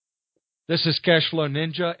This is Cashflow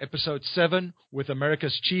Ninja, Episode 7, with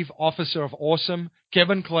America's Chief Officer of Awesome,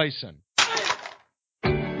 Kevin Clayson.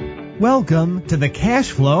 Welcome to the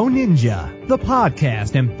Cashflow Ninja, the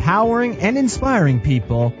podcast empowering and inspiring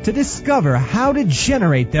people to discover how to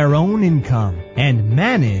generate their own income and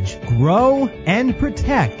manage, grow, and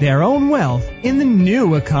protect their own wealth in the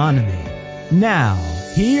new economy. Now,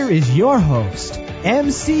 here is your host,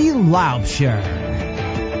 Emcee Laubscher.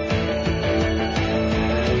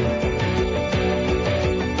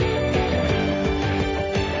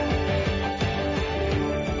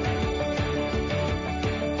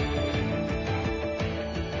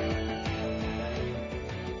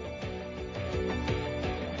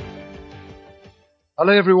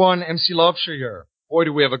 Hello everyone, Emcee Laubscher here. Boy,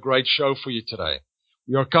 do we have a great show for you today.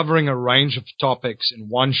 We are covering a range of topics in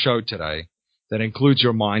one show today that includes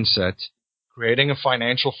your mindset, creating a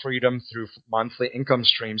financial freedom through monthly income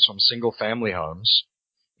streams from single-family homes,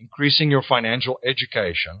 increasing your financial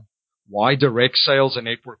education, why direct sales and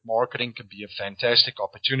network marketing can be a fantastic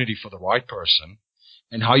opportunity for the right person,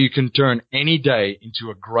 and how you can turn any day into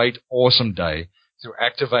a great, awesome day through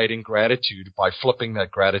activating gratitude by flipping that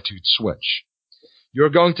gratitude switch. You're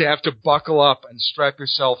going to have to buckle up and strap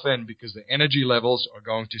yourself in because the energy levels are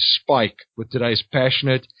going to spike with today's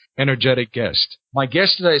passionate, energetic guest. My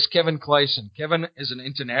guest today is Kevin Clayson. Kevin is an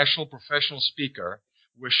international professional speaker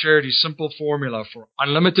who has shared his simple formula for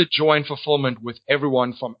unlimited joy and fulfillment with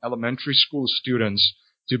everyone from elementary school students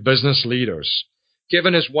to business leaders.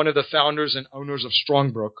 Kevin is one of the founders and owners of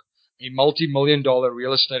Strongbrook, a multi-million-dollar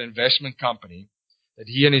real estate investment company that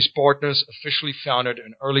he and his partners officially founded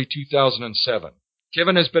in early 2007.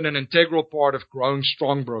 Kevin has been an integral part of growing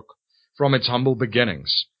Strongbrook from its humble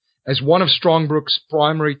beginnings. As one of Strongbrook's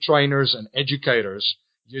primary trainers and educators,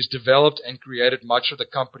 he has developed and created much of the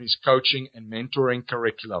company's coaching and mentoring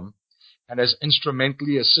curriculum and has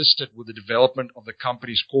instrumentally assisted with the development of the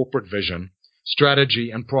company's corporate vision,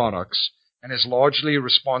 strategy, and products, and is largely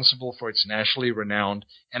responsible for its nationally renowned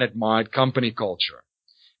and admired company culture.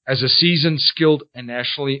 As a seasoned, skilled, and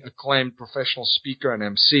nationally acclaimed professional speaker and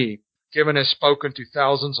MC, Kevin has spoken to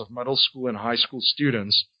thousands of middle school and high school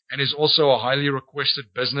students and is also a highly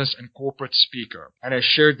requested business and corporate speaker and has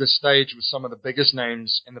shared the stage with some of the biggest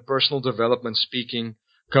names in the personal development speaking,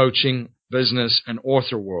 coaching, business, and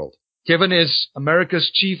author world. Kevin is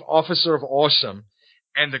America's Chief Officer of Awesome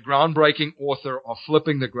and the groundbreaking author of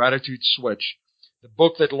Flipping the Gratitude Switch, the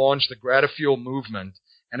book that launched the Gratifuel movement,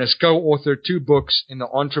 and has co-authored 2 books in the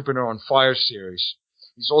Entrepreneur on Fire series.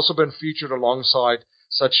 He's also been featured alongside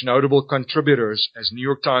such notable contributors as New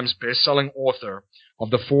York Times best-selling author of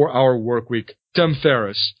The 4-Hour Workweek, Tim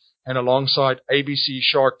Ferriss, and alongside ABC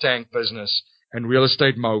Shark Tank business and real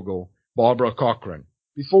estate mogul, Barbara Cochran.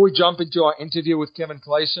 Before we jump into our interview with Kevin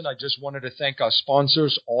Clayson, I just wanted to thank our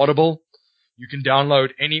sponsors, Audible. You can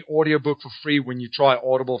download any audiobook for free when you try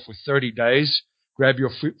Audible for 30 days. Grab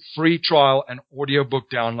your free trial and audiobook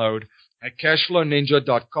download at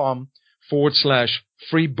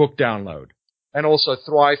cashflowninja.com/free book download. And also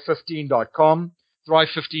Thrive15.com.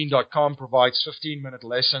 Thrive15.com provides 15-minute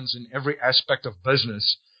lessons in every aspect of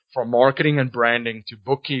business, from marketing and branding to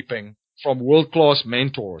bookkeeping, from world-class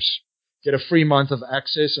mentors. Get a free month of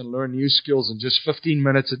access and learn new skills in just 15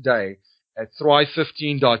 minutes a day at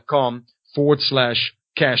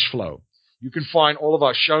Thrive15.com/cashflow. You can find all of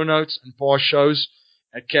our show notes and past shows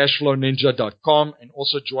at cashflowninja.com and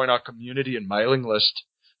also join our community and mailing list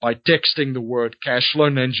by texting the word Cashflow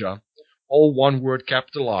Ninja, all one word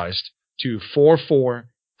capitalized, to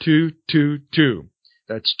 44222.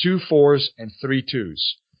 That's 2 4s and 3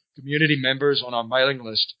 2s. Community members on our mailing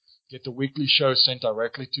list get the weekly show sent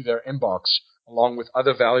directly to their inbox, along with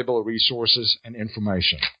other valuable resources and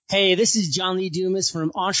information. Hey, this is John Lee Dumas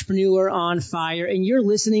from Entrepreneur on Fire, and you're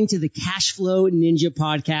listening to the Cashflow Ninja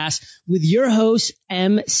podcast with your host,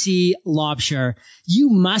 Emcee Laubscher. You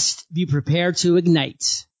must be prepared to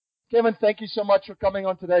ignite. Kevin, thank you so much for coming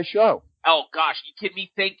on today's show. Oh, gosh, you kidding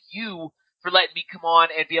me? Thank you for letting me come on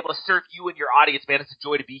and be able to serve you and your audience, man. It's a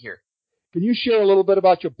joy to be here. Can you share a little bit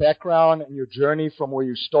about your background and your journey from where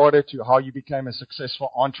you started to how you became a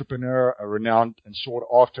successful entrepreneur, a renowned and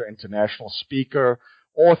sought-after international speaker,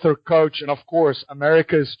 author, coach, and, of course,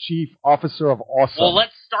 America's Chief Officer of Awesome? Well,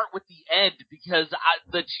 let's start with the end because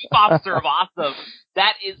the Chief Officer of Awesome,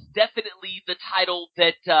 that is definitely the title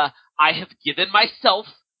that I have given myself.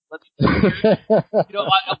 Let me tell you,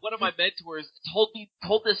 one of my mentors told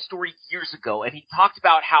this story years ago, and he talked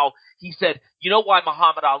about how he said, you know why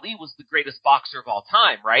Muhammad Ali was the greatest boxer of all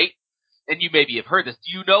time, right? And you maybe have heard this.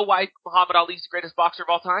 Do you know why Muhammad Ali is the greatest boxer of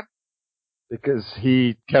all time? because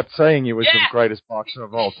he kept saying he was the Yeah. greatest boxer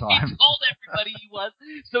of all time. He told everybody he was.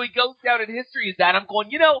 So he goes down in history as that. I'm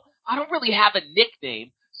going, I don't really have a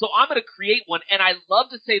nickname, so I'm going to create one. And I love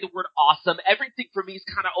to say the word awesome. Everything for me is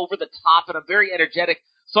kind of over the top, and I'm very energetic.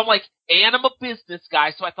 So I'm like, and I'm a business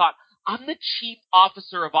guy, so I thought, I'm the chief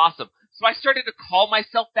officer of awesome. So I started to call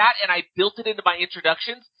myself that, and I built it into my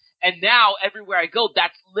introductions. And now everywhere I go,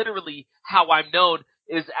 that's literally how I'm known,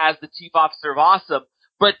 is as the chief officer of awesome.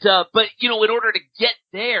 But in order to get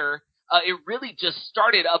there, it really just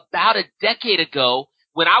started about a decade ago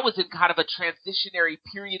when I was in kind of a transitionary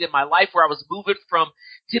period in my life where I was moving from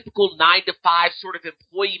typical 9-to-5 sort of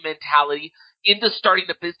employee mentality into starting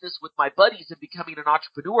a business with my buddies and becoming an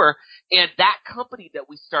entrepreneur. And that company that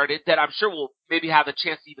we started, that I'm sure we'll maybe have a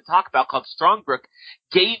chance to even talk about, called Strongbrook,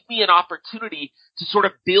 gave me an opportunity to sort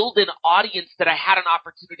of build an audience that I had an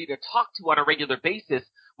opportunity to talk to on a regular basis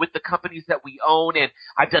with the companies that we own. And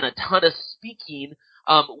I've done a ton of speaking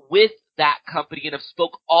with that company and have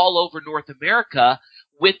spoke all over North America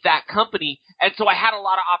with that company. And so I had a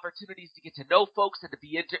lot of opportunities to get to know folks and to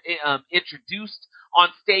be introduced on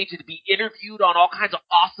stage and to be interviewed on all kinds of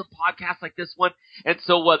awesome podcasts like this one. And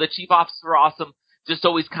so the Chief Officer Awesome just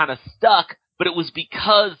always kind of stuck, but it was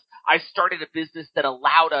because I started a business that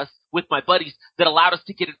allowed us, with my buddies, that allowed us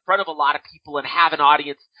to get in front of a lot of people and have an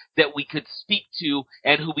audience that we could speak to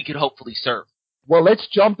and who we could hopefully serve. Well, let's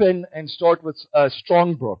jump in and start with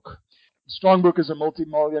Strongbrook. Strongbrook is a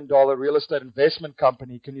multi-million-dollar real estate investment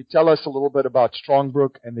company. Can you tell us a little bit about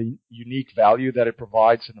Strongbrook and the unique value that it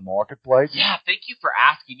provides in the marketplace? Yeah, thank you for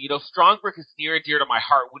asking. Strongbrook is near and dear to my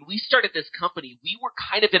heart. When we started this company, we were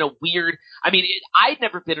kind of in a weird – I'd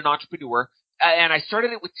never been an entrepreneur, and I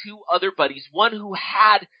started it with two other buddies, one who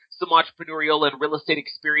had some entrepreneurial and real estate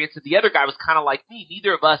experience, and the other guy was kind of like me.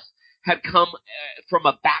 Neither of us had come from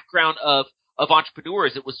a background of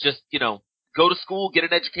entrepreneurs. It was just, go to school, get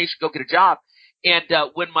an education, go get a job. And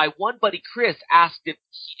when my one buddy Chris asked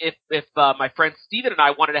if my friend Steven and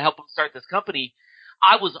I wanted to help him start this company,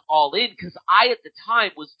 I was all in because I at the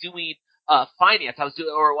time was doing finance. I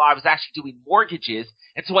was actually doing mortgages,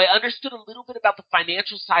 and so I understood a little bit about the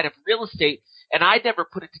financial side of real estate, and I never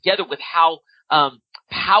put it together with how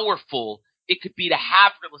powerful it could be to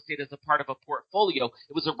have real estate as a part of a portfolio.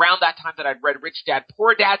 It was around that time that I'd read Rich Dad,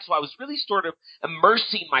 Poor Dad, so I was really sort of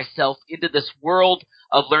immersing myself into this world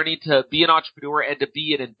of learning to be an entrepreneur and to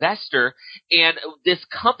be an investor. And this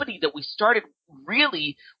company that we started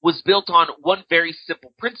really was built on one very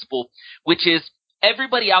simple principle, which is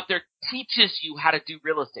everybody out there teaches you how to do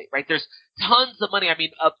real estate, right? There's tons of money.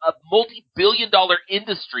 A multi-billion-dollar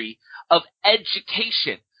industry of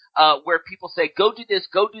education. Where people say, go do this,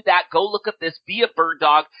 go do that, go look at this, be a bird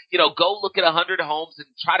dog, go look at 100 homes and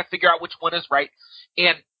try to figure out which one is right.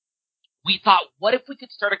 And we thought, what if we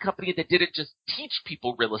could start a company that didn't just teach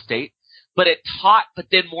people real estate, but it taught, but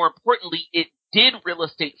then more importantly, it did real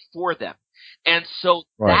estate for them. And so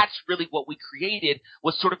That's really what we created,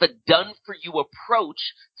 was sort of a done-for-you approach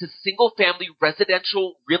to single-family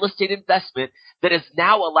residential real estate investment that has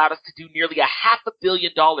now allowed us to do nearly $500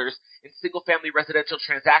 million in single-family residential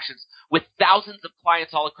transactions with thousands of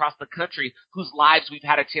clients all across the country whose lives we've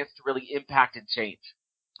had a chance to really impact and change.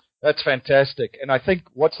 That's fantastic. And I think,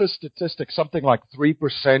 what's the statistic? Something like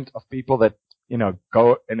 3% of people that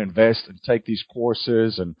go and invest and take these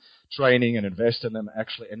courses and training and invest in them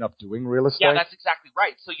actually end up doing real estate? Yeah, that's exactly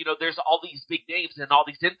right. So, there's all these big names and all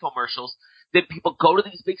these infomercials. Then people go to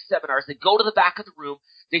these big seminars. They go to the back of the room.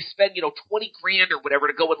 They spend, $20,000 or whatever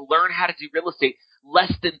to go and learn how to do real estate.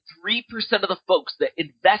 Less than 3% of the folks that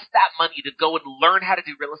invest that money to go and learn how to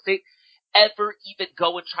do real estate ever even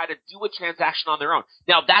go and try to do a transaction on their own.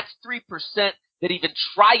 Now, that's 3% that even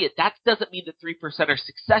try it. That doesn't mean that 3% are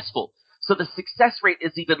successful. So the success rate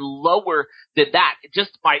is even lower than that.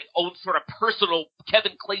 Just my own sort of personal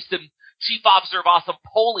Kevin Clayson, Chief Officer of Awesome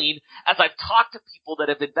polling, as I've talked to people that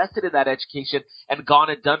have invested in that education and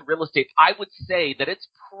gone and done real estate, I would say that it's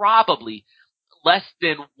probably less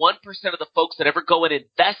than 1% of the folks that ever go and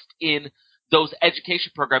invest in those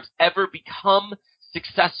education programs ever become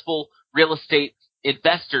successful real estate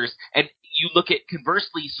investors. And you look at,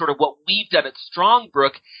 conversely, sort of what we've done at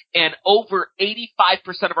Strongbrook, and over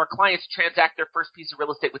 85% of our clients transact their first piece of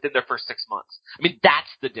real estate within their first 6 months. That's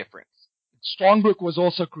the difference. Strongbrook was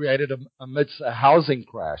also created amidst a housing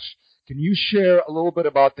crash. Can you share a little bit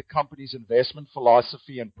about the company's investment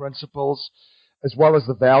philosophy and principles, as well as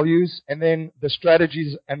the values, and then the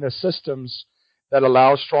strategies and the systems that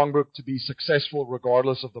allow Strongbrook to be successful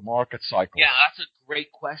regardless of the market cycle? Yeah, that's a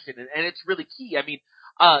great question, and it's really key.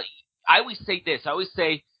 I always say this. I always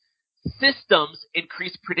say systems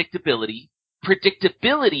increase predictability.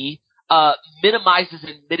 Predictability minimizes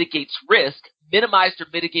and mitigates risk. Minimized or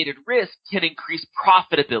mitigated risk can increase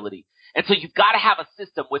profitability. And so you've got to have a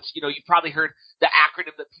system, which, you've probably heard the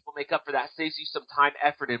acronym that people make up for that, saves you some time,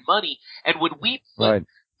 effort, and money. And when we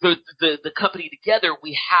put the company together,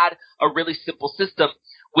 we had a really simple system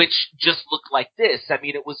which just looked like this. I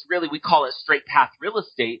mean, it was really, we call it straight path real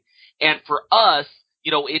estate. And for us,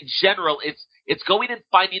 in general, it's going and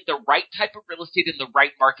finding the right type of real estate in the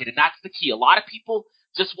right market. And that's the key. A lot of people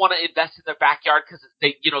just want to invest in their backyard because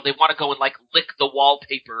they want to go and like lick the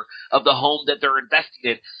wallpaper of the home that they're investing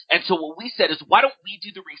in. And so what we said is, why don't we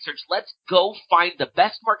do the research? Let's go find the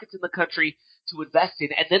best markets in the country to invest in,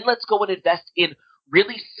 and then let's go and invest in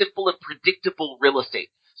really simple and predictable real estate.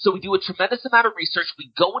 So we do a tremendous amount of research.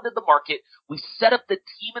 We go into the market. We set up the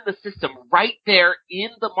team and the system right there in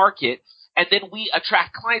the market. And then we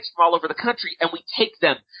attract clients from all over the country, and we take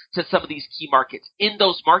them to some of these key markets. In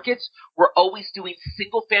those markets, we're always doing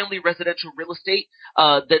single-family residential real estate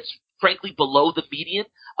that's frankly below the median.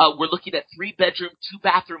 We're looking at 3-bedroom,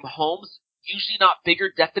 2-bathroom homes, usually not bigger,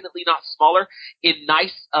 definitely not smaller, in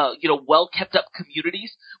nice, well-kept-up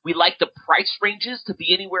communities. We like the price ranges to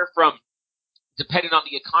be anywhere from, depending on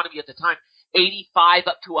the economy at the time, $85,000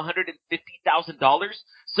 up to $150,000.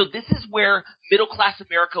 So this is where middle-class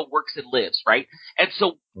America works and lives, right? And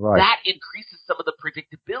so that increases some of the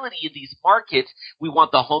predictability in these markets. We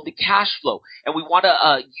want the home to cash flow, and we want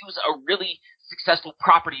to use a really successful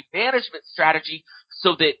property management strategy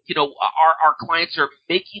so that, our clients are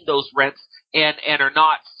making those rents and are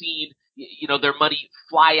not seeing their money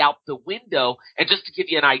fly out the window. And just to give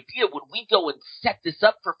you an idea, when we go and set this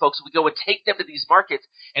up for folks, we go and take them to these markets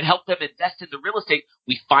and help them invest in the real estate.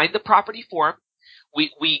 We find the property for them.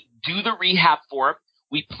 We do the rehab for them.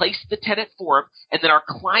 We place the tenant for them, and then our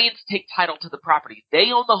clients take title to the property.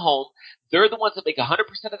 They own the home. They're the ones that make 100%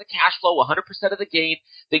 of the cash flow, 100% of the gain.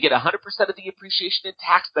 They get 100% of the appreciation and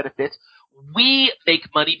tax benefits. We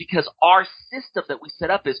make money because our system that we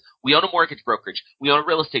set up is we own a mortgage brokerage. We own a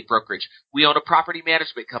real estate brokerage. We own a property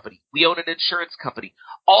management company. We own an insurance company.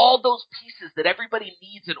 All those pieces that everybody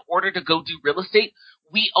needs in order to go do real estate,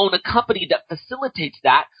 we own a company that facilitates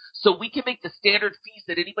that, so we can make the standard fees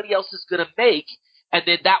that anybody else is going to make. And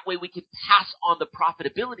then that way we can pass on the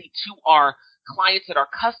profitability to our clients and our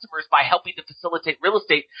customers by helping to facilitate real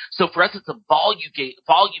estate. So for us, it's a volume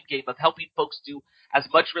game of helping folks do as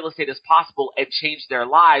much real estate as possible and change their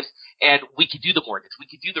lives. And we can do the mortgage. We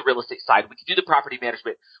can do the real estate side. We can do the property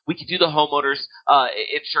management. We can do the homeowners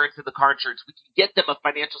insurance and the car insurance. We can get them a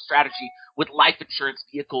financial strategy with life insurance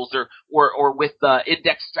vehicles or with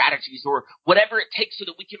index strategies or whatever it takes so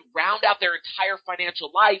that we can round out their entire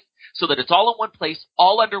financial life so that it's all in one place,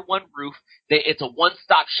 all under one roof. It's a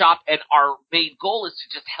one-stop shop, and our main goal is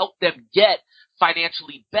to just help them get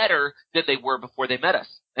financially better than they were before they met us.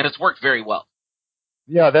 And it's worked very well.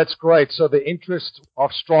 Yeah, that's great. So the interests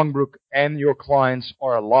of Strongbrook and your clients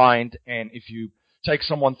are aligned, and if you take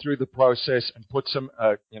someone through the process and puts them,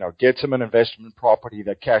 gets him an investment property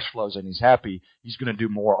that cash flows and he's happy, he's going to do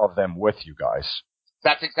more of them with you guys.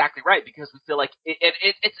 That's exactly right, because we feel like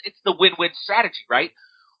it's the win-win strategy, right?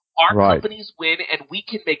 Our companies win, and we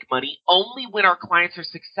can make money only when our clients are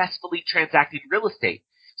successfully transacting real estate.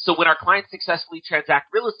 So when our clients successfully transact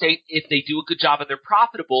real estate, if they do a good job and they're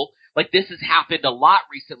profitable, like this has happened a lot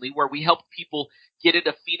recently where we helped people get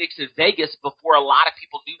into Phoenix and Vegas before a lot of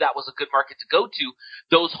people knew that was a good market to go to.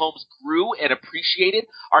 Those homes grew and appreciated.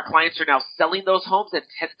 Our clients are now selling those homes and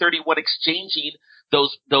 1031 exchanging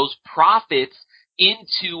those profits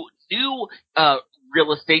into new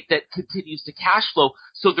real estate that continues to cash flow.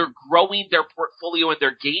 So they're growing their portfolio and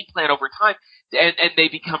their game plan over time, and they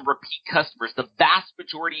become repeat customers. The vast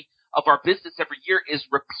majority of our business every year is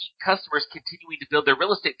repeat customers continuing to build their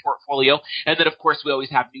real estate portfolio. And then, of course, we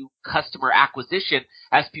always have new customer acquisition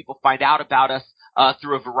as people find out about us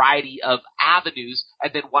through a variety of avenues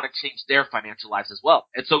and then want to change their financial lives as well.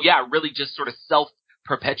 And so, yeah, it really just sort of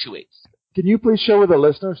self-perpetuates. Can you please share with the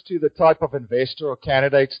listeners the type of investor or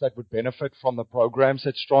candidates that would benefit from the programs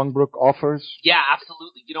that Strongbrook offers? Yeah,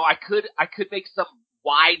 absolutely. I could make some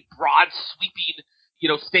wide, broad, sweeping,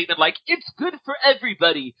 statement like it's good for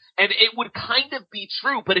everybody, and it would kind of be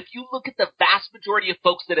true. But if you look at the vast majority of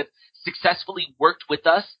folks that have successfully worked with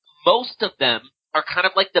us, most of them are kind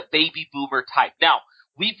of like the baby boomer type. Now,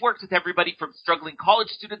 we've worked with everybody from struggling college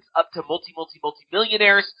students up to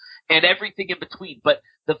multi-millionaires and everything in between. But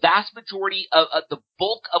the vast majority of the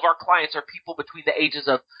bulk of our clients are people between the ages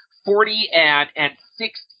of 40 and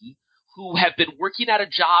 60 who have been working at a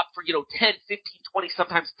job for, 10, 15, 20,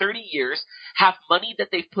 sometimes 30 years, have money that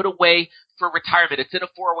they've put away for retirement. It's in a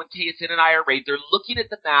 401k, it's in an IRA. They're looking at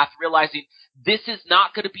the math, realizing this is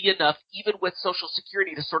not going to be enough, even with Social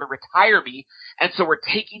Security, to sort of retire me. And so we're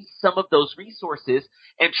taking some of those resources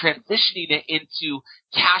and transitioning it into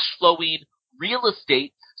cash flowing real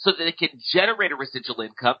estate so that it can generate a residual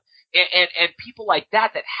income. And people like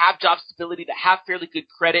that have job stability, that have fairly good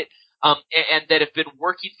credit, and that have been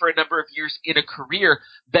working for a number of years in a career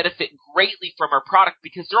benefit greatly from our product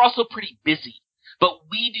because they're also pretty busy. But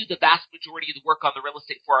we do the vast majority of the work on the real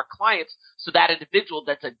estate for our clients. So that individual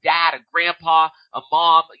that's a dad, a grandpa, a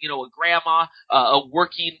mom, a grandma, a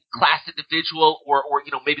working class individual, or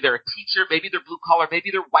maybe they're a teacher, maybe they're blue collar, maybe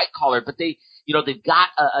they're white collar, but they've got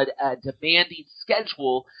a demanding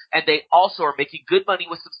schedule, and they also are making good money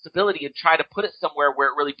with some stability and try to put it somewhere where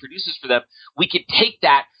it really produces for them. We can take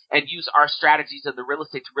that and use our strategies in the real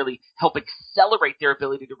estate to really help accelerate their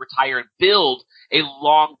ability to retire and build a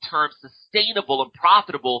long-term, sustainable, and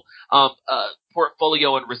profitable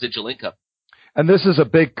portfolio and residual income. And this is a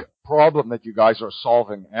big problem that you guys are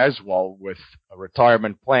solving as well with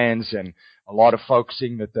retirement plans, and a lot of folks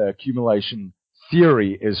seeing that the accumulation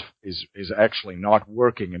theory is actually not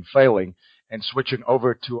working and failing, and switching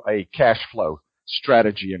over to a cash flow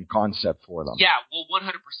strategy and concept for them. Yeah, well,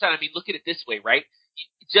 100%. I mean, look at it this way, right?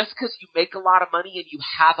 Just because you make a lot of money and you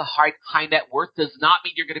have a high net worth does not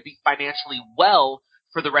mean you're going to be financially well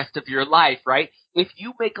for the rest of your life, right? If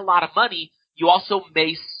you make a lot of money, you also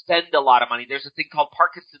may spend a lot of money. There's a thing called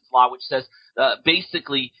Parkinson's Law, which says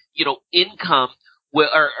basically, income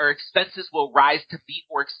or expenses will rise to meet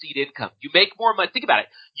or exceed income. You make more money. Think about it.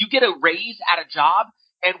 You get a raise at a job,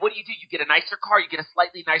 and what do? You get a nicer car, you get a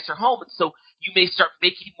slightly nicer home, and so you may start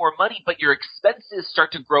making more money, but your expenses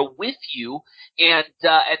start to grow with you, and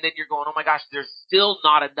then you're going, oh my gosh, there's still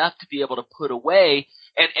not enough to be able to put away.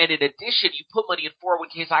 And in addition, you put money in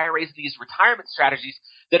 401ks, IRAs, and these retirement strategies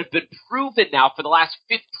that have been proven now for the last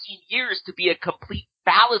 15 years to be a complete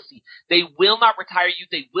fallacy. They will not retire you.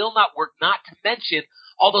 They will not work, not to mention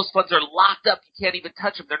all those funds are locked up. You can't even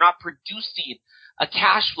touch them. They're not producing a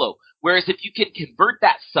cash flow. Whereas if you can convert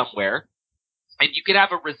that somewhere and you can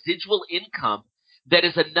have a residual income that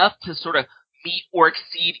is enough to sort of meet or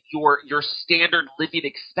exceed your standard living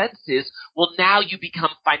expenses, well, now you become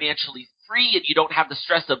financially free and you don't have the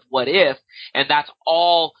stress of what if, and that's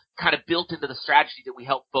all kind of built into the strategy that we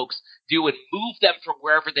help folks do and move them from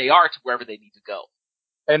wherever they are to wherever they need to go.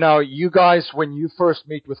 And now you guys, when you first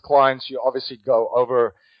meet with clients, you obviously go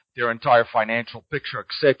over their entire financial picture,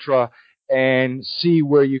 etc., and see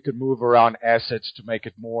where you can move around assets to make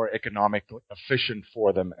it more economically efficient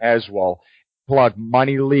for them as well. Plug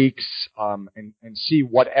money leaks and see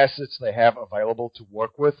what assets they have available to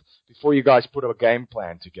work with before you guys put a game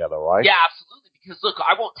plan together, right? Yeah, absolutely. Because, look,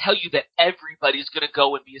 I won't tell you that everybody's going to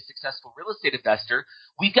go and be a successful real estate investor.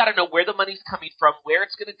 We've got to know where the money's coming from, where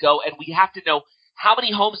it's going to go, and we have to know how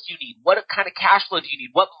many homes do you need? What kind of cash flow do you need?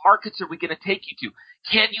 What markets are we going to take you to?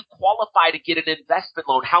 Can you qualify to get an investment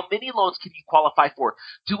loan? How many loans can you qualify for?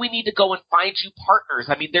 Do we need to go and find you partners?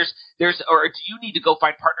 I mean, or do you need to go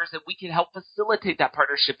find partners and we can help facilitate that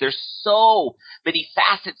partnership? There's so many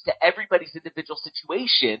facets to everybody's individual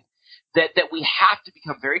situation that we have to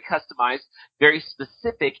become very customized, very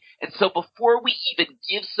specific. And so before we even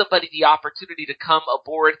give somebody the opportunity to come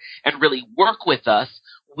aboard and really work with us,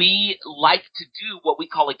 we like to do what we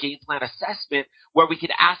call a game plan assessment, where we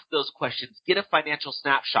can ask those questions, get a financial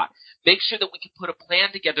snapshot, make sure that we can put a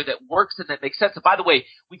plan together that works and that makes sense. And by the way,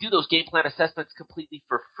 we do those game plan assessments completely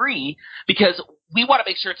for free because we want to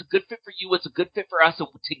make sure it's a good fit for you, it's a good fit for us, and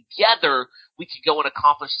together we can go and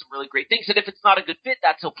accomplish some really great things. And if it's not a good fit,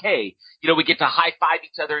 that's okay. We get to high-five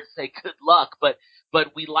each other and say good luck, but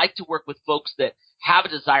we like to work with folks that have a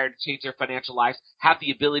desire to change their financial lives, have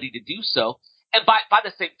the ability to do so. And by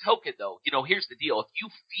the same token, though, here's the deal. If you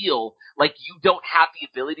feel like you don't have the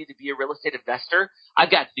ability to be a real estate investor, I've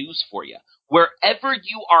got news for you. Wherever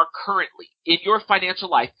you are currently in your financial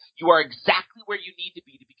life, you are exactly where you need to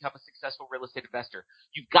be to become a successful real estate investor.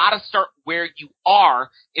 You've got to start where you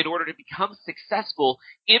are in order to become successful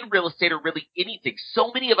in real estate or really anything.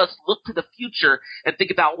 So many of us look to the future and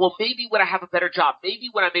think about, well, maybe when I have a better job, maybe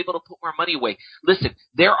when I'm able to put more money away. Listen,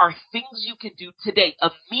 there are things you can do today,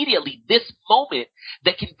 immediately, this moment,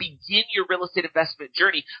 that can begin your real estate investment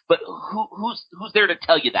journey. But who's there to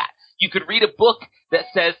tell you that? You could read a book that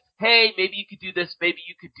says, hey, maybe you could do this, maybe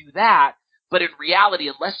you could do that. But in reality,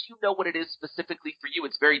 unless you know what it is specifically for you,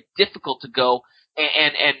 it's very difficult to go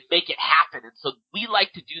and make it happen. And so we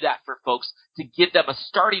like to do that for folks to give them a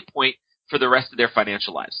starting point for the rest of their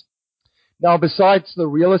financial lives. Now, besides the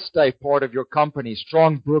real estate part of your company,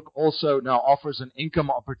 Strongbrook also now offers an income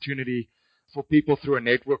opportunity for people through a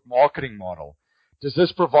network marketing model. Does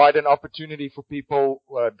this provide an opportunity for people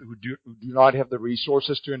who do not have the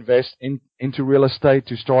resources to invest into real estate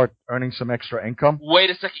to start earning some extra income? Wait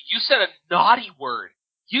a second. You said a naughty word.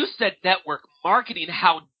 You said network marketing.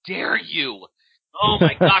 How dare you? Oh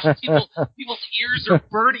my gosh, people's ears are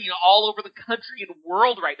burning all over the country and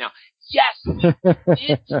world right now. Yes, we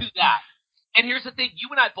did do that. And here's the thing, you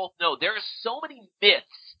and I both know there are so many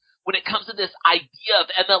myths when it comes to this idea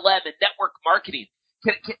of MLM and network marketing.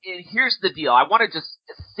 And here's the deal. I want to just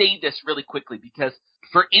say this really quickly because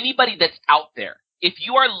for anybody that's out there, if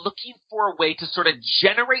you are looking for a way to sort of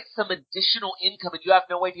generate some additional income and you have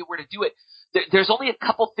no idea where to do it, there's only a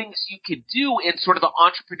couple things you could do in sort of the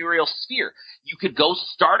entrepreneurial sphere. You could go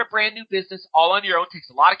start a brand new business all on your own. Takes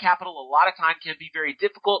a lot of capital, a lot of time, can be very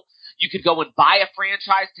difficult. You could go and buy a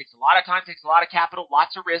franchise. Takes a lot of time, takes a lot of capital,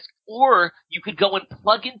 lots of risk. Or you could go and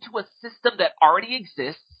plug into a system that already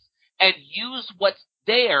exists and use what's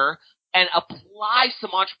there and apply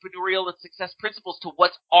some entrepreneurial and success principles to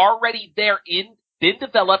what's already there been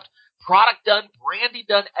developed, product done, branding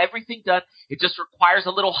done, everything done. It just requires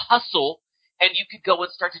a little hustle, and you could go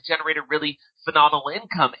and start to generate a really phenomenal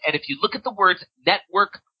income. And if you look at the words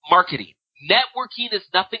network marketing, networking is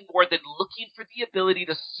nothing more than looking for the ability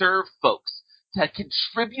to serve folks, to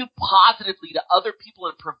contribute positively to other people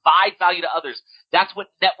and provide value to others. That's what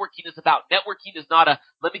networking is about. Networking is not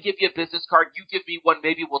let me give you a business card, you give me one,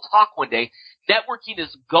 maybe we'll talk one day. Networking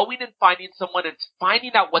is going and finding someone and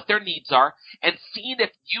finding out what their needs are and seeing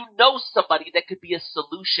if you know somebody that could be a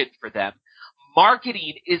solution for them.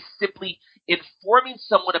 Marketing is simply informing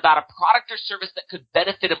someone about a product or service that could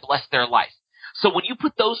benefit and bless their life. So when you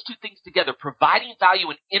put those two things together, providing value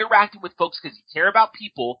and interacting with folks because you care about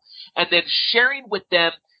people, and then sharing with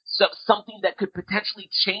them something that could potentially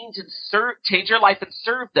change your life and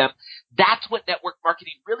serve them, that's what network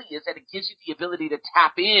marketing really is, and it gives you the ability to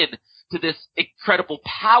tap in to this incredible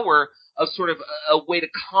power of sort of a way to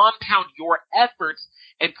compound your efforts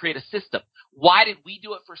and create a system. Why did we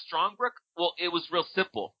do it for Strongbrook? Well, it was real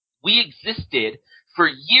simple. We existed for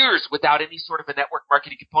years without any sort of a network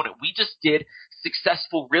marketing component. We just did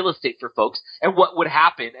successful real estate for folks. And what would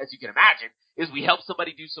happen, as you can imagine, is we help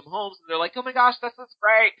somebody do some homes, and they're like, oh my gosh, that's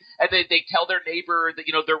great. And they tell their neighbor that,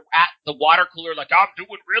 they're at the water cooler like, I'm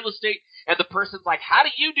doing real estate. And the person's like, how do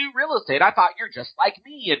you do real estate? I thought you're just like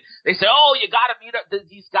me. And they say, oh, you got to meet up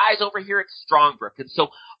these guys over here at Strongbrook. And so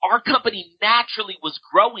our company naturally was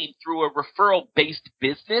growing through a referral-based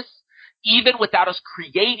business, even without us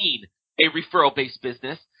creating a referral-based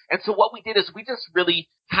business. And so what we did is we just really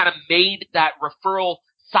kind of made that referral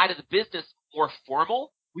side of the business more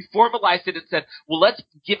formal. We formalized it and said, well, let's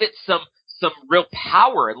give it some real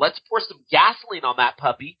power, and let's pour some gasoline on that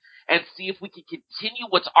puppy and see if we can continue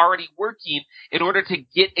what's already working in order to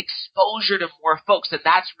get exposure to more folks. And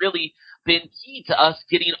that's really been key to us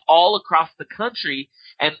getting all across the country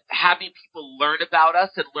and having people learn about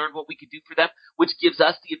us and learn what we can do for them, which gives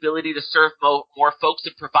us the ability to serve more folks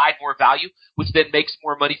and provide more value, which then makes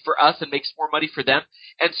more money for us and makes more money for them.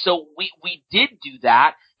 And so we did do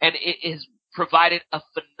that, and it has provided a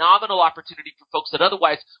phenomenal opportunity for folks that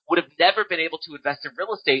otherwise would have never been able to invest in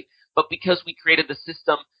real estate. But because we created the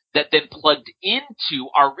system that then plugged into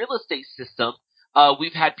our real estate system,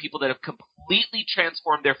 we've had people that have completely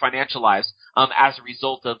transformed their financial lives as a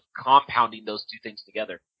result of compounding those two things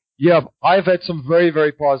together. Yeah, I've had some very,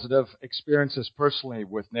 very positive experiences personally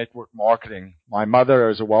with network marketing. My mother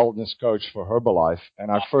is a wellness coach for Herbalife,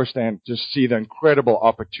 and I firsthand just see the incredible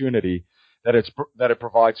opportunity that it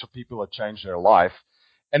provides for people to change their life.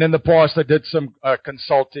 And in the past, I did some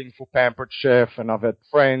consulting for Pampered Chef, and I've had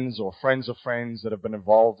friends or friends of friends that have been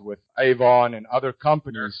involved with Avon and other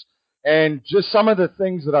companies. And just some of the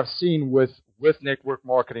things that I've seen with network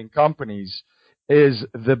marketing companies is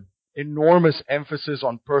the enormous emphasis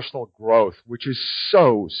on personal growth, which is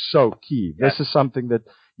so, so key. Yes. This is something that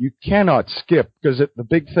you cannot skip, because the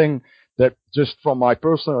big thing that just from my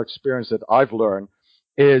personal experience that I've learned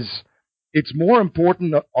is it's more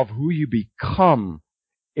important of who you become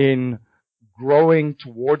in growing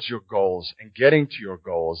towards your goals and getting to your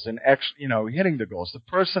goals and actually, hitting the goals. The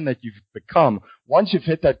person that you've become, once you've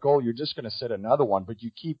hit that goal, you're just going to set another one, but you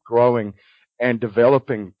keep growing and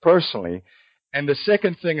developing personally. And the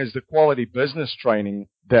second thing is the quality business training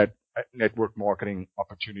that network marketing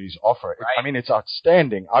opportunities offer. Right. I mean, it's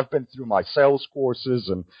outstanding. I've been through my sales courses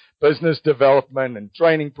and business development and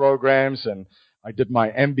training programs, and I did my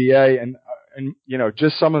MBA, and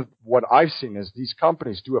just some of what I've seen is these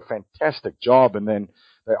companies do a fantastic job, and then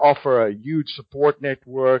They offer a huge support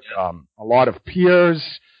network, a lot of peers,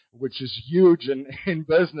 which is huge in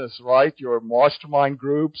business, right? Your mastermind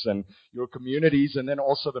groups and your communities, and then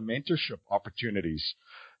also the mentorship opportunities.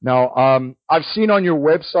 Now, I've seen on your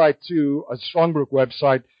website too, a Strongbrook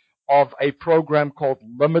website, of a program called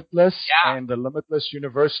Limitless and the Limitless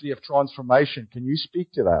University of Transformation. Can you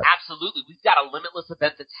speak to that? Absolutely. We've got a Limitless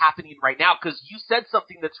event that's happening right now because you said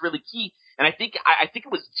something that's really key, and I think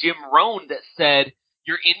it was Jim Rohn that said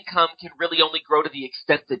your income can really only grow to the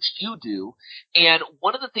extent that you do. And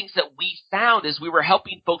one of the things that we found is we were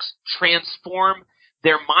helping folks transform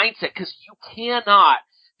their mindset, because you cannot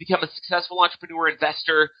become a successful entrepreneur,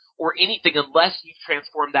 investor, or anything unless you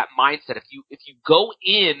transform that mindset. If you go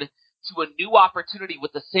in to a new opportunity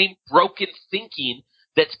with the same broken thinking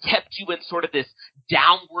that's kept you in sort of this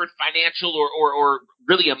downward financial or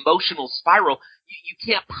really emotional spiral, you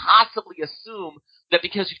can't possibly assume that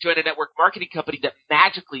because you've joined a network marketing company that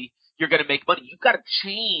magically you're going to make money. You've got to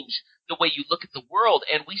change the way you look at the world,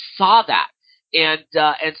 and we saw that.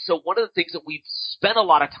 And so one of the things that we've spent a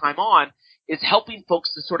lot of time on is helping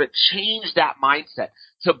folks to sort of change that mindset,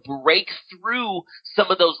 to break through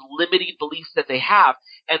some of those limiting beliefs that they have.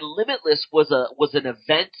 And Limitless was an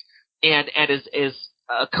event and is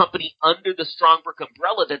a company under the Strongbrook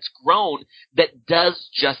umbrella that's grown that does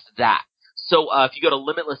just that. So if you go to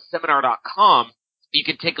limitlessseminar.com, you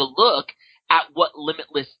can take a look at what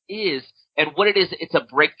Limitless is and what it is. It's a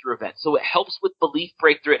breakthrough event. So it helps with belief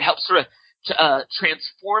breakthrough. It helps sort of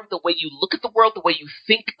transform the way you look at the world, the way you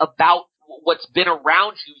think about what's been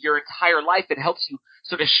around you your entire life. It helps you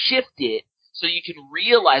sort of shift it so you can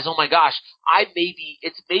realize, oh my gosh,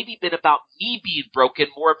 it's maybe been about me being broken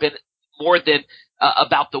more than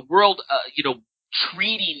about the world,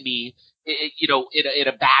 treating me, in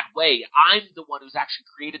a bad way. I'm the one who's actually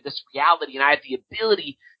created this reality, and I have the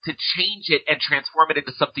ability to change it and transform it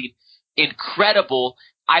into something incredible.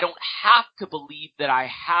 I don't have to believe that I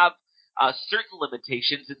have certain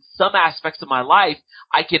limitations in some aspects of my life.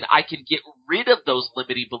 I can get rid of those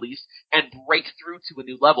limiting beliefs and break through to a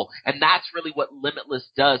new level. And that's really what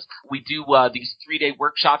Limitless does. We do these 3-day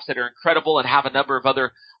workshops that are incredible and have a number of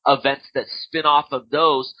other events that spin off of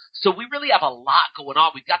those. So we really have a lot going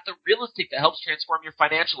on. We've got the real estate that helps transform your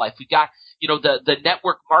financial life. We've got, the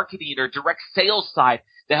network marketing or direct sales side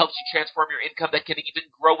that helps you transform your income that can even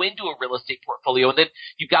grow into a real estate portfolio. And then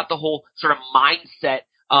you've got the whole sort of mindset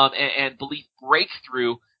and belief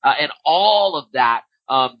breakthrough, and all of that,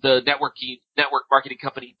 the network marketing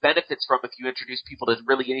company benefits from if you introduce people to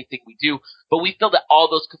really anything we do. But we feel that all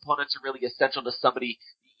those components are really essential to somebody,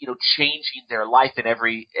 changing their life in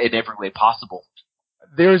every way possible.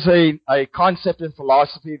 There's a concept in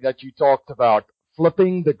philosophy that you talked about,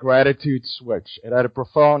 flipping the gratitude switch. It had a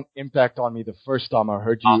profound impact on me the first time I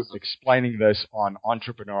heard you explaining this on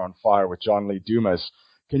Entrepreneur on Fire with John Lee Dumas.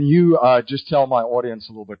 Can you just tell my audience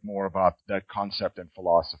a little bit more about that concept and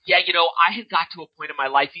philosophy? Yeah, I had got to a point in my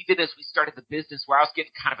life, even as we started the business, where I was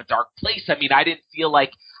getting kind of a dark place. I mean, I didn't feel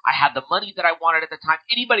like I had the money that I wanted at the time.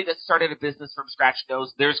 Anybody that started a business from scratch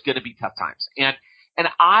knows there's going to be tough times. And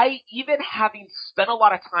I, even having spent a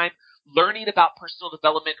lot of time learning about personal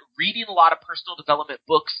development, reading a lot of personal development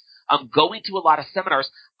books, going to a lot of seminars,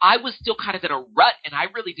 I was still kind of in a rut, and I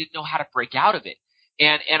really didn't know how to break out of it.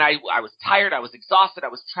 And I was tired, I was exhausted, I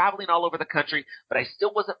was traveling all over the country, but I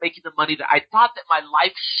still wasn't making the money that I thought that my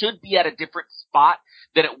life should be at a different spot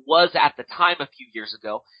than it was at the time a few years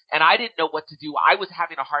ago. And I didn't know what to do. I was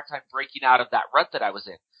having a hard time breaking out of that rut that I was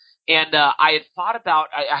in. And I had thought about,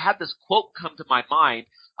 I had this quote come to my mind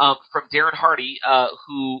from Darren Hardy,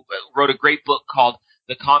 who wrote a great book called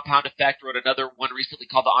The Compound Effect, wrote another one recently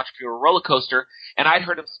called The Entrepreneur Roller Coaster. And I'd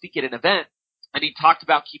heard him speak at an event, and he talked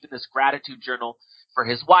about keeping this gratitude journal for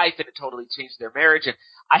his wife, and it totally changed their marriage. And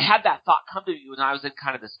I had that thought come to me when I was in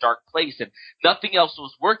kind of this dark place, and nothing else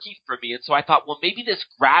was working for me. And so I thought, well, maybe this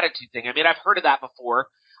gratitude thing, I mean, I've heard of that before.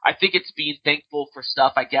 I think it's being thankful for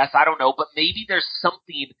stuff, I guess. I don't know. But maybe there's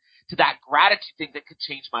something to that gratitude thing that could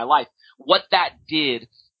change my life. What that did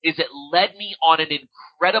is it led me on an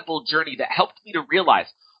incredible journey that helped me to realize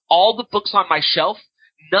all the books on my shelf,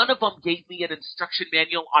 none of them gave me an instruction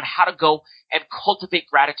manual on how to go and cultivate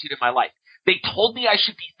gratitude in my life. They told me I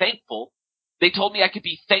should be thankful. They told me I could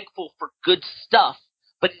be thankful for good stuff,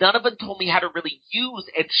 but none of them told me how to really use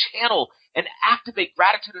and channel and activate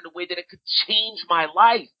gratitude in a way that it could change my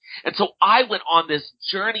life. And so I went on this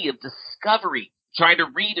journey of discovery, trying to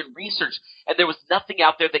read and research, and there was nothing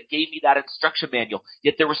out there that gave me that instruction manual.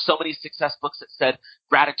 Yet there were so many success books that said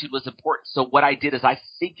gratitude was important. So what I did is I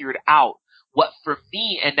figured out what for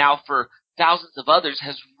me and now for thousands of others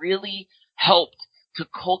has really helped to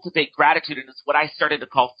cultivate gratitude, and it's what I started to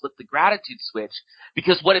call flip the gratitude switch,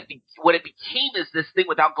 because what it became is this thing,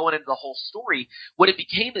 without going into the whole story, what it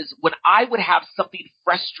became is when I would have something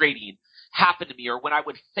frustrating happen to me, or when I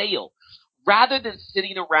would fail, rather than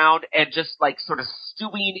sitting around and just like sort of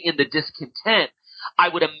stewing in the discontent, I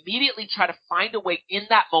would immediately try to find a way in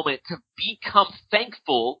that moment to become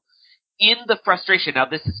thankful in the frustration. Now,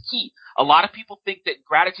 this is key. A lot of people think that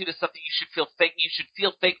gratitude is something you should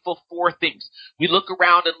feel thankful for things. We look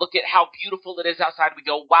around and look at how beautiful it is outside. We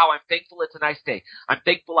go, wow, I'm thankful it's a nice day. I'm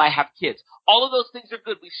thankful I have kids. All of those things are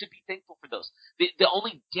good. We should be thankful for those. The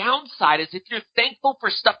only downside is if you're thankful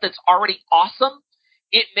for stuff that's already awesome,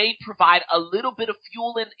 it may provide a little bit of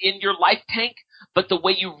fuel in your life tank, but the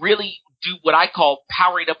way you really do what I call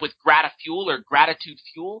powering up with gratifuel or gratitude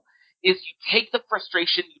fuel is you take the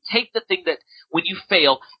frustration, you take the thing that when you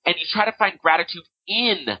fail, and you try to find gratitude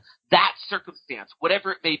in that circumstance,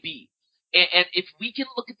 whatever it may be. And if we can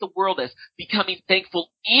look at the world as becoming thankful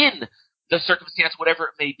in the circumstance, whatever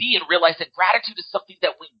it may be, and realize that gratitude is something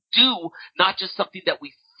that we do, not just something that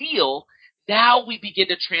we feel, now we begin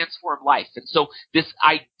to transform life. And so this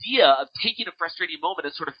idea of taking a frustrating moment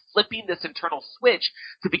and sort of flipping this internal switch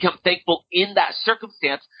to become thankful in that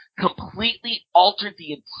circumstance completely altered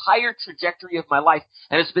the entire trajectory of my life,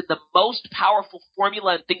 and has been the most powerful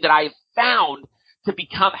formula and thing that I have found to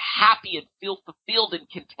become happy and feel fulfilled and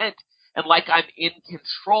content and like I'm in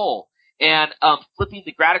control. And flipping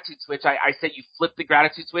the gratitude switch, I say you flip the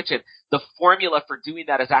gratitude switch, and the formula for doing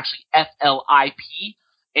that is actually FLIP.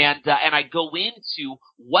 And I go into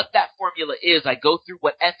what that formula is. I go through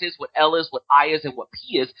what F is, what L is, what I is, and what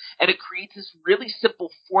P is, and it creates this really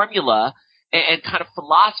simple formula and kind of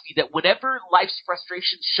philosophy that whenever life's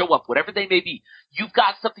frustrations show up, whatever they may be, you've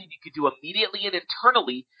got something you can do immediately and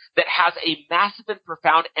internally that has a massive and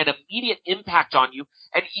profound and immediate impact on you,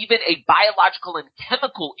 and even a biological and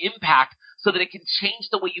chemical impact, so that it can change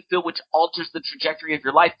the way you feel, which alters the trajectory of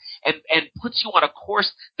your life and puts you on a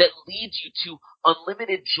course that leads you to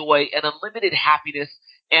unlimited joy and unlimited happiness,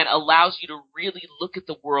 and allows you to really look at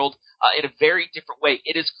the world in a very different way.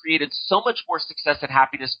 It has created so much more success and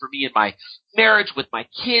happiness for me in my marriage, with my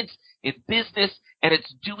kids, in business, and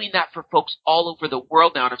it's doing that for folks all over the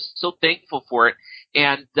world now, and I'm so thankful for it,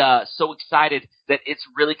 and so excited that it's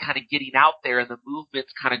really kind of getting out there and the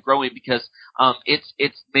movement's kind of growing, because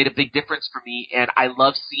it's made a big difference for me, and I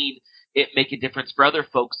love seeing it make a difference for other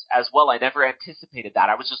folks as well. I never anticipated that.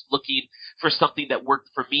 I was just looking for something that worked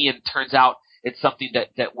for me, and it turns out it's something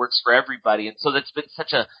that works for everybody. And so that's been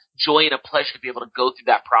such a joy and a pleasure to be able to go through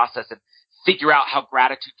that process and figure out how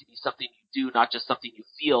gratitude can be something you do, not just something you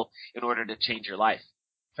feel, in order to change your life.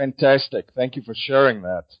 Fantastic. Thank you for sharing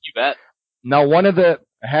that. You bet. Now, one of the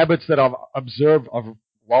habits that I've observed of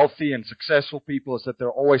wealthy and successful people is that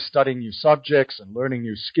they're always studying new subjects and learning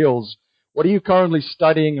new skills. What are you currently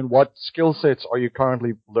studying, and what skill sets are you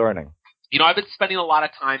currently learning? You know, I've been spending a lot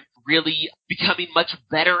of time really becoming much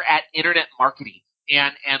better at internet marketing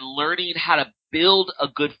and learning how to build a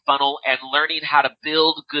good funnel and learning how to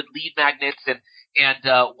build good lead magnets. And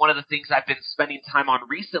one of the things I've been spending time on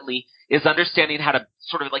recently is understanding how to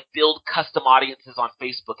sort of like build custom audiences on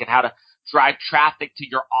Facebook, and how to drive traffic to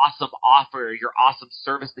your awesome offer or your awesome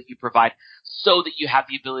service that you provide, so that you have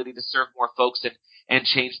the ability to serve more folks and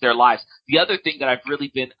change their lives. The other thing that I've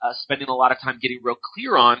really been spending a lot of time getting real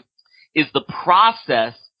clear on is the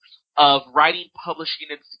process of writing, publishing,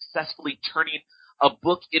 and successfully turning a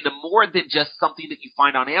book into more than just something that you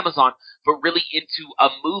find on Amazon, but really into a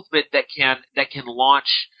movement that can launch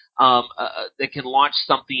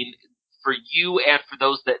something for you and for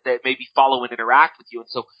those that maybe follow and interact with you. And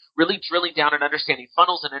so really drilling down and understanding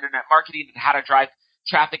funnels and internet marketing, and how to drive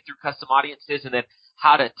traffic through custom audiences, and then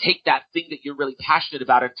how to take that thing that you're really passionate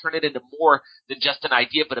about and turn it into more than just an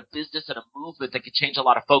idea, but a business and a movement that could change a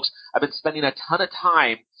lot of folks. I've been spending a ton of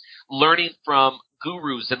time learning from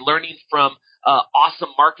gurus and learning from awesome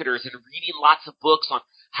marketers, and reading lots of books on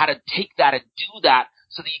how to take that and do that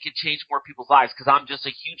so that you can change more people's lives. Because I'm just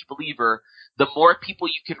a huge believer, the more people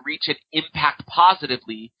you can reach and impact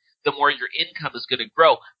positively, the more your income is going to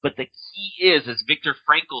grow. But the key is, as Viktor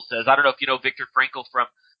Frankl says, I don't know if you know Viktor Frankl from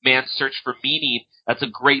Man's Search for Meaning. That's a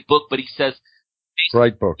great book, but he says,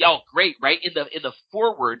 great book. Oh, great, right? In the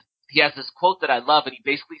foreword, he has this quote that I love, and he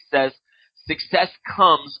basically says, success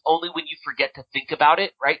comes only when you forget to think about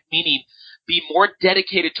it, right? Meaning, be more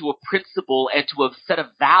dedicated to a principle and to a set of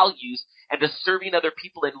values and to serving other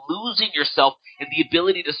people and losing yourself in the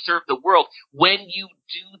ability to serve the world. When you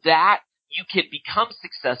do that, you can become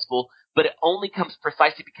successful, but it only comes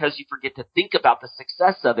precisely because you forget to think about the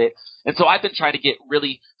success of it. And so I've been trying to get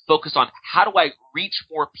really focused on how do I reach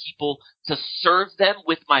more people to serve them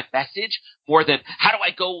with my message more than how do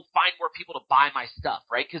I go find more people to buy my stuff,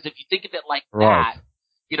 right? Because if you think of it like that,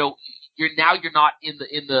 you know, you're not in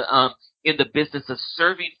the business of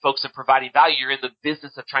serving folks and providing value. You're in the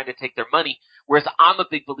business of trying to take their money. Whereas I'm a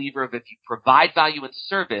big believer of if you provide value and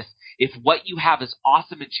service, if what you have is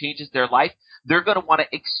awesome and changes their life, they're going to want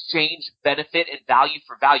to exchange benefit and value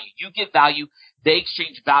for value. You give value, they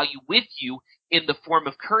exchange value with you in the form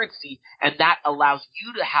of currency, and that allows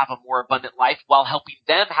you to have a more abundant life while helping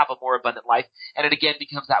them have a more abundant life, and it again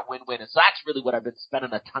becomes that win-win. And so that's really what I've been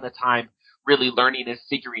spending a ton of time really learning and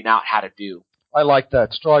figuring out how to do. I like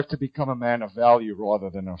that. Strive to become a man of value rather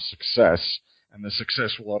than of success, and the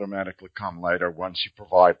success will automatically come later once you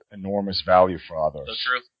provide enormous value for others. So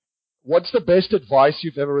true. What's the best advice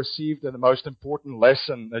you've ever received and the most important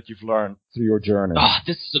lesson that you've learned through your journey? Oh,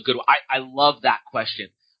 this is a good one. I love that question.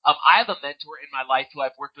 I have a mentor in my life who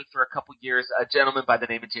I've worked with for a couple years, a gentleman by the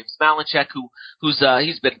name of James Malinchak,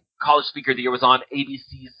 he's been College Speaker of the Year, was on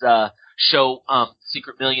ABC's show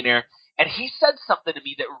Secret Millionaire, and he said something to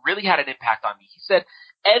me that really had an impact on me. He said,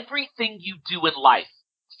 everything you do in life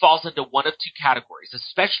falls into one of two categories,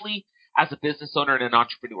 especially as a business owner and an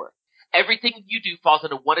entrepreneur. Everything you do falls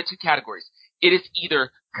into one of two categories. It is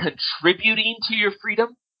either contributing to your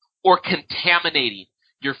freedom or contaminating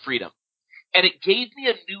your freedom. And it gave me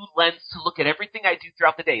a new lens to look at everything I do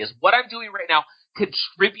throughout the day. Is what I'm doing right now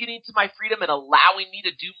contributing to my freedom and allowing me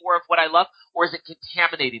to do more of what I love, or is it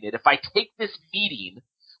contaminating it? If I take this meeting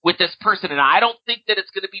with this person and I don't think that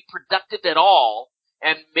it's going to be productive at all,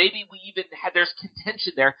 and maybe there's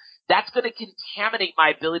contention there, that's going to contaminate my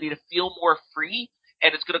ability to feel more free,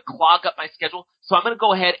 and it's going to clog up my schedule. So I'm going to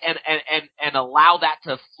go ahead and allow that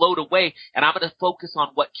to float away, and I'm going to focus on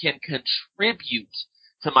what can contribute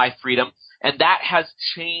to my freedom. And that has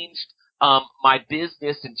changed my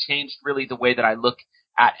business and changed really the way that I look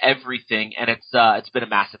at everything, and it's been a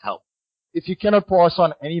massive help. If you cannot pass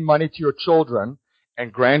on any money to your children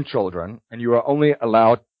and grandchildren, and you are only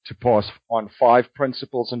allowed to pass on 5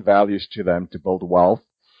 principles and values to them to build wealth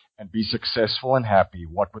and be successful and happy,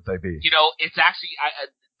 what would they be? You know, it's actually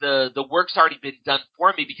the work's already been done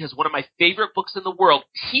for me, because one of my favorite books in the world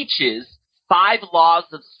teaches 5 laws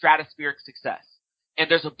of stratospheric success. And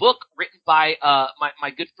there's a book written by my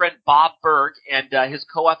good friend Bob Berg and his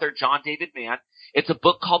co-author John David Mann. It's a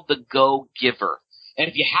book called The Go-Giver. And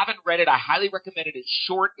if you haven't read it, I highly recommend it. It's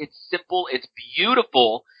short, it's simple, it's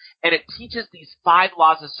beautiful, and it teaches these 5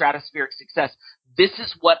 laws of stratospheric success. This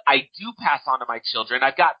is what I do pass on to my children.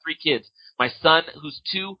 I've got 3 kids, my son who's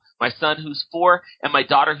 2, my son who's 4, and my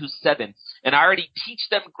daughter who's 7. And I already teach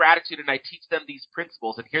them gratitude, and I teach them these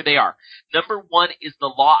principles, and here they are. Number 1 is the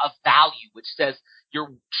law of value, which says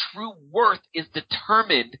your true worth is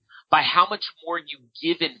determined by how much more you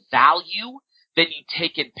give in value than you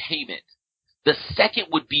take in payment. The second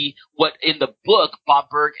would be what in the book Bob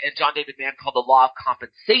Berg and John David Mann call the law of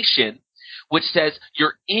compensation, which says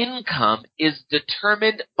your income is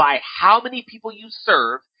determined by how many people you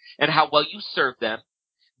serve and how well you serve them.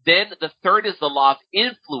 Then the third is the law of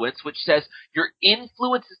influence, which says your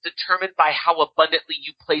influence is determined by how abundantly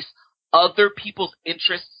you place other people's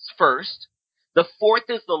interests first. The fourth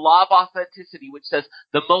is the law of authenticity, which says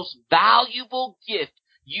the most valuable gift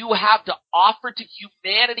you have to offer to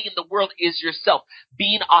humanity in the world is yourself.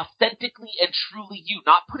 Being authentically and truly you,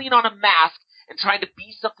 not putting on a mask and trying to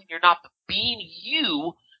be something you're not. But being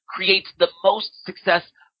you creates the most success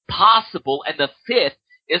possible. And the fifth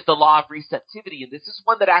is the law of receptivity. And this is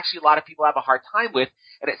one that actually a lot of people have a hard time with.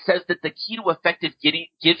 And it says that the key to effective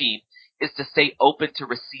giving is to stay open to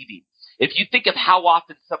receiving. If you think of how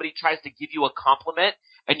often somebody tries to give you a compliment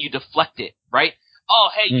and you deflect it, right? Oh,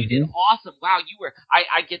 hey, you did awesome. Wow,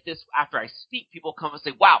 I get this after I speak. People come and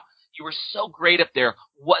say, wow, you were so great up there.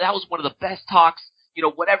 That was one of the best talks,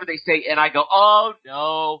 whatever they say. And I go, oh,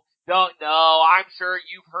 no, I'm sure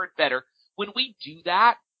you've heard better. When we do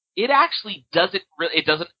that, it actually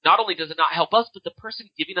not only does it not help us, but the person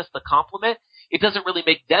giving us the compliment, it doesn't really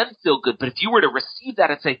make them feel good. But if you were to receive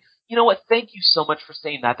that and say, you know what, thank you so much for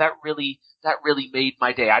saying that. That really made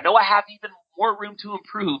my day. I know I have even more room to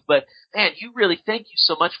improve, but man, thank you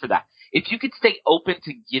so much for that. If you could stay open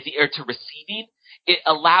to giving or to receiving, it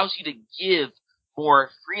allows you to give more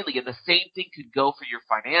freely. And the same thing could go for your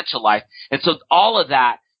financial life. And so all of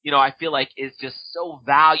that, I feel like is just so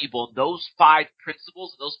valuable. And those 5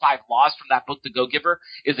 principles, those 5 laws from that book, The Go-Giver,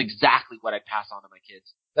 is exactly what I pass on to my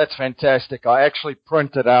kids. That's fantastic. I actually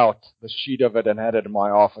printed out the sheet of it and had it in my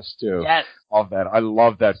office too. Yes. Of that. I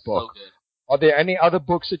love that book. So good. Are there any other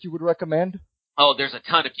books that you would recommend? Oh, there's a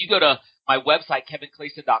ton. If you go to my website,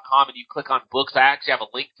 kevinclayson.com, and you click on books, I actually have a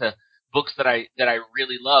link to books that I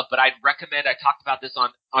really love. But I'd recommend, I talked about this on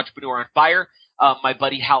Entrepreneur on Fire, my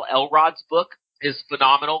buddy Hal Elrod's book is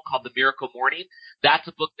phenomenal, called The Miracle Morning. That's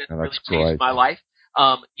a book that really changed my life.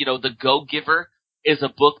 The Go-Giver is a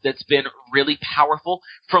book that's been really powerful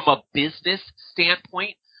from a business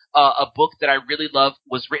standpoint. A book that I really love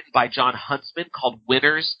was written by John Huntsman called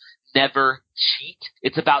Winners Never Cheat.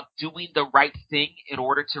 It's about doing the right thing in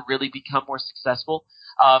order to really become more successful.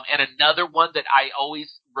 And another one that I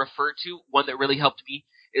always refer to, one that really helped me,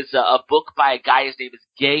 is a book by a guy. His name is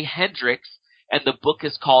Gay Hendricks, and the book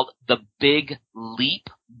is called The Big Leap.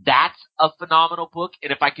 That's a phenomenal book.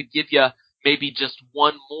 And if I could give you maybe just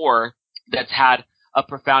one more that's had a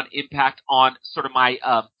profound impact on sort of my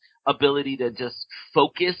ability to just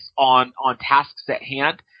focus on tasks at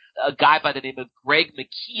hand, a guy by the name of Greg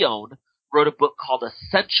McKeown wrote a book called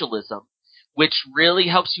Essentialism, which really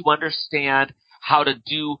helps you understand how to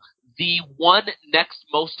do the one next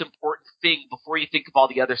most important thing before you think of all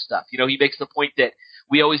the other stuff. He makes the point that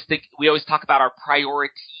we always talk about our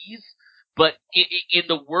priorities, but in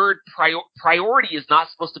the word priority is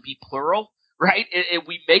not supposed to be plural, right?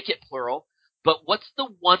 We make it plural. But what's the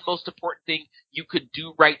one most important thing you could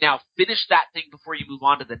do right now? Finish that thing before you move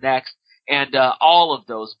on to the next. And all of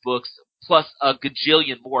those books, plus a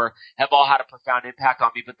gajillion more, have all had a profound impact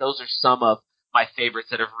on me. But those are some of my favorites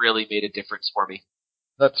that have really made a difference for me.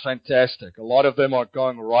 That's fantastic. A lot of them are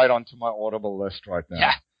going right onto my Audible list right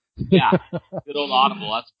now. Yeah. Good old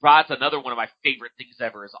Audible. That's another one of my favorite things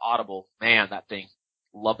ever is Audible. Man, that thing.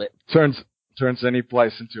 Love it. Turns any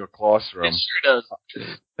place into a classroom. It sure does.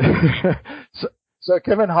 So,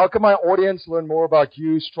 Kevin, how can my audience learn more about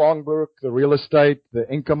you, Strongbrook, the real estate, the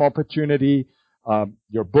income opportunity,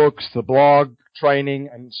 your books, the blog, training,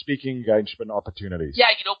 and speaking engagement opportunities?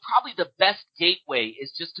 Yeah, probably the best gateway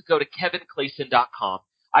is just to go to kevinclayson.com.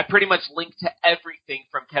 I pretty much link to everything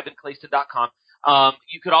from kevinclayson.com.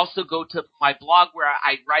 You could also go to my blog where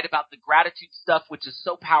I write about the gratitude stuff, which is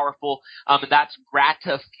so powerful, and that's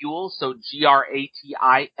Gratifuel, so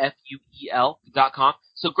GRATIFUEL.com.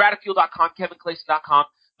 So Gratifuel.com, KevinClayson.com,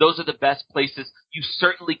 those are the best places. You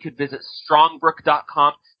certainly could visit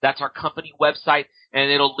Strongbrook.com. That's our company website, and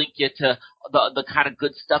it'll link you to the kind of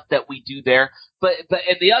good stuff that we do there. But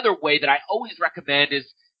and the other way that I always recommend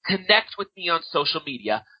is connect with me on social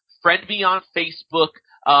media. Friend me on Facebook,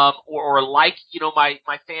 or like, my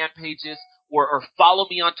fan pages, or follow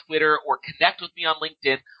me on Twitter, or connect with me on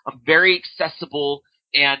LinkedIn. I'm very accessible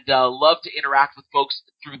and love to interact with folks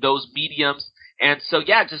through those mediums. And so,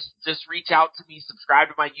 yeah, just reach out to me, subscribe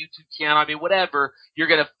to my YouTube channel. I mean, whatever. You're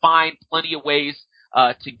going to find plenty of ways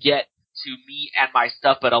to get to me and my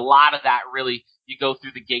stuff. But a lot of that, really, you go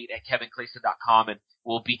through the gate at kevinclayson.com, and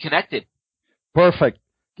we'll be connected. Perfect.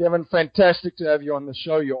 Kevin, fantastic to have you on the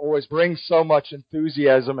show. You always bring so much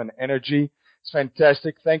enthusiasm and energy. It's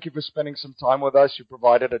fantastic. Thank you for spending some time with us. You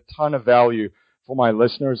provided a ton of value for my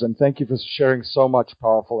listeners, and thank you for sharing so much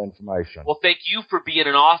powerful information. Well, thank you for being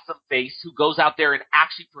an awesome face who goes out there and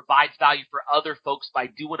actually provides value for other folks by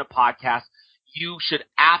doing a podcast. You should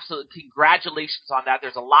absolutely, congratulations on that.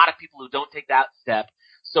 There's a lot of people who don't take that step.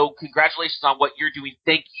 So congratulations on what you're doing.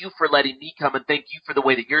 Thank you for letting me come, and thank you for the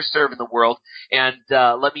way that you're serving the world. And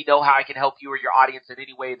let me know how I can help you or your audience in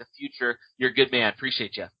any way in the future. You're a good man.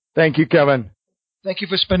 Appreciate you. Thank you, Kevin. Thank you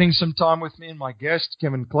for spending some time with me and my guest,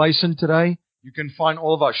 Kevin Clayson, today. You can find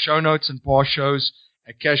all of our show notes and past shows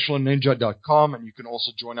at cashflowninja.com, and you can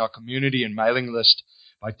also join our community and mailing list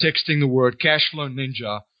by texting the word Cashflow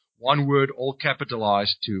Ninja, one word, all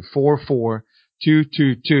capitalized, to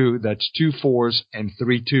 44222. That's 2 4s and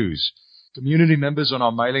 3 2s. Community members on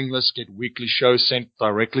our mailing list get weekly shows sent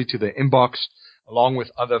directly to their inbox, along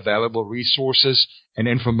with other valuable resources and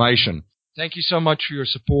information. Thank you so much for your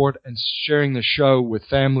support and sharing the show with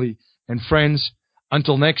family and friends.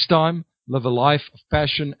 Until next time, live a life of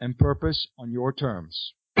passion and purpose on your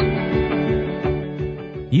terms.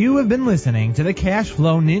 You have been listening to the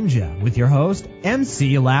Cashflow Ninja with your host,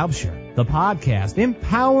 Emcee Laubscher, the podcast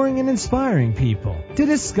empowering and inspiring people to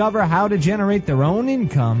discover how to generate their own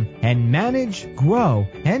income and manage, grow,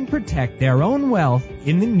 and protect their own wealth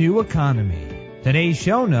in the new economy. Today's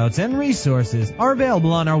show notes and resources are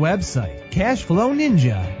available on our website,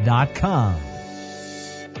 cashflowninja.com.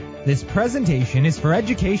 This presentation is for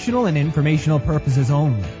educational and informational purposes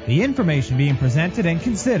only. The information being presented and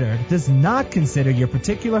considered does not consider your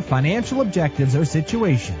particular financial objectives or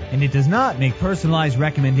situation, and it does not make personalized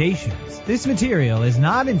recommendations. This material is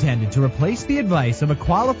not intended to replace the advice of a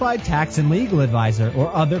qualified tax and legal advisor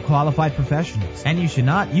or other qualified professionals, and you should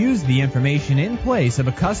not use the information in place of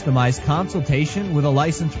a customized consultation with a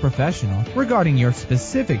licensed professional regarding your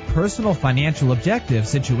specific personal financial objective,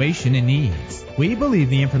 situation, and needs. We believe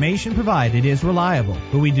the information provided is reliable,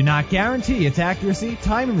 but we do not guarantee its accuracy,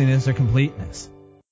 timeliness, or completeness.